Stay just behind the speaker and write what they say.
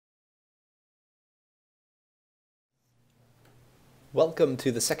Welcome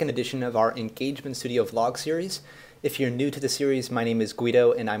to the second edition of our Engagement Studio vlog series. If you're new to the series, my name is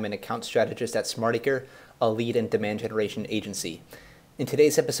Guido and I'm an account strategist at SmartAcre, a lead and demand generation agency. In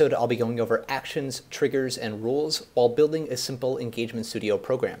today's episode, I'll be going over actions, triggers, and rules while building a simple Engagement Studio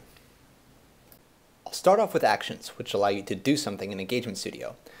program. I'll start off with actions, which allow you to do something in Engagement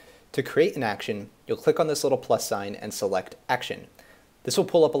Studio. To create an action, you'll click on this little plus sign and select Action. This will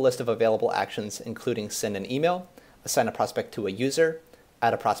pull up a list of available actions, including send an email, assign a prospect to a user,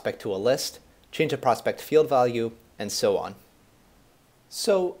 add a prospect to a list, change a prospect field value, and so on.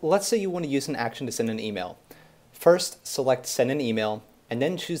 So let's say you want to use an action to send an email. First, select Send an Email, and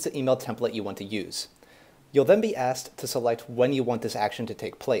then choose the email template you want to use. You'll then be asked to select when you want this action to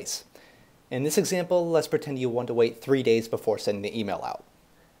take place. In this example, let's pretend you want to wait 3 days before sending the email out.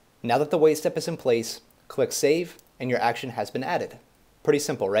 Now that the wait step is in place, click Save, and your action has been added. Pretty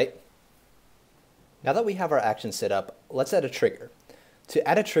simple, right? Now that we have our action set up, let's add a trigger. To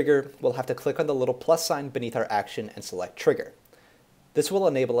add a trigger, we'll have to click on the little plus sign beneath our action and select Trigger. This will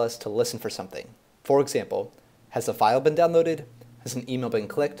enable us to listen for something. For example, has the file been downloaded, has an email been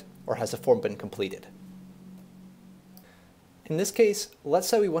clicked, or has a form been completed? In this case, let's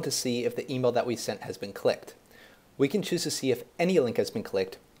say we want to see if the email that we sent has been clicked. We can choose to see if any link has been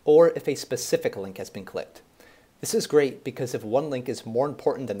clicked, or if a specific link has been clicked. This is great because if one link is more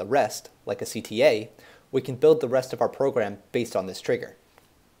important than the rest, like a CTA, we can build the rest of our program based on this trigger.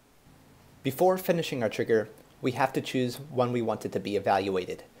 Before finishing our trigger, we have to choose when we want it to be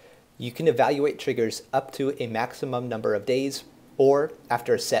evaluated. You can evaluate triggers up to a maximum number of days or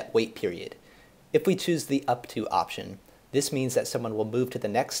after a set wait period. If we choose the up to option, this means that someone will move to the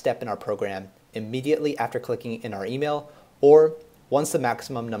next step in our program immediately after clicking in our email or once the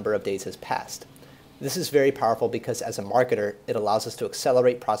maximum number of days has passed. This is very powerful because as a marketer, it allows us to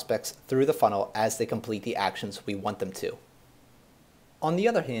accelerate prospects through the funnel as they complete the actions we want them to. On the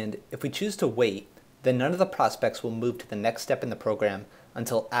other hand, if we choose to wait, then none of the prospects will move to the next step in the program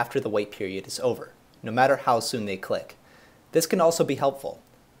until after the wait period is over, no matter how soon they click. This can also be helpful.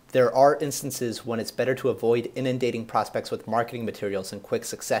 There are instances when it's better to avoid inundating prospects with marketing materials in quick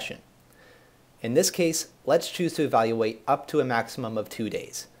succession. In this case, let's choose to evaluate up to a maximum of 2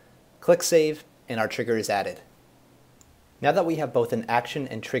 days. Click Save, and our trigger is added. Now that we have both an action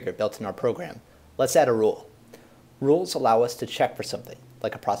and trigger built in our program, let's add a rule. Rules allow us to check for something,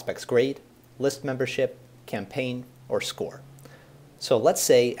 like a prospect's grade, list membership, campaign, or score. So let's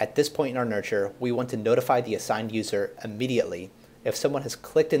say at this point in our nurture, we want to notify the assigned user immediately if someone has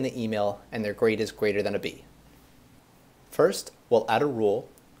clicked in the email and their grade is greater than a B. First, we'll add a rule,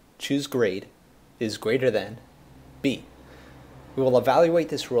 choose grade, is greater than B. We will evaluate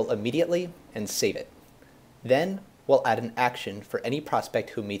this rule immediately and save it. Then we'll add an action for any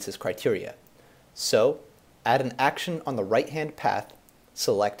prospect who meets this criteria. So add an action on the right-hand path,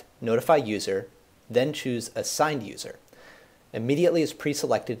 select Notify User, then choose Assigned User. Immediately is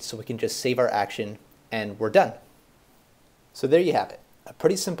pre-selected so we can just save our action and we're done. So there you have it, a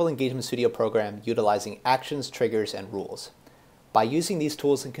pretty simple Engagement Studio program utilizing actions, triggers, and rules. By using these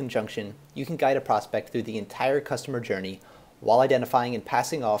tools in conjunction, you can guide a prospect through the entire customer journey while identifying and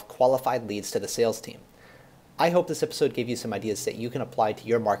passing off qualified leads to the sales team. I hope this episode gave you some ideas that you can apply to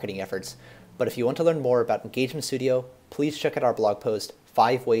your marketing efforts, but if you want to learn more about Engagement Studio, please check out our blog post,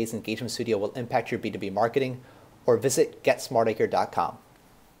 5 Ways Engagement Studio Will Impact Your B2B Marketing, or visit getsmartacre.com.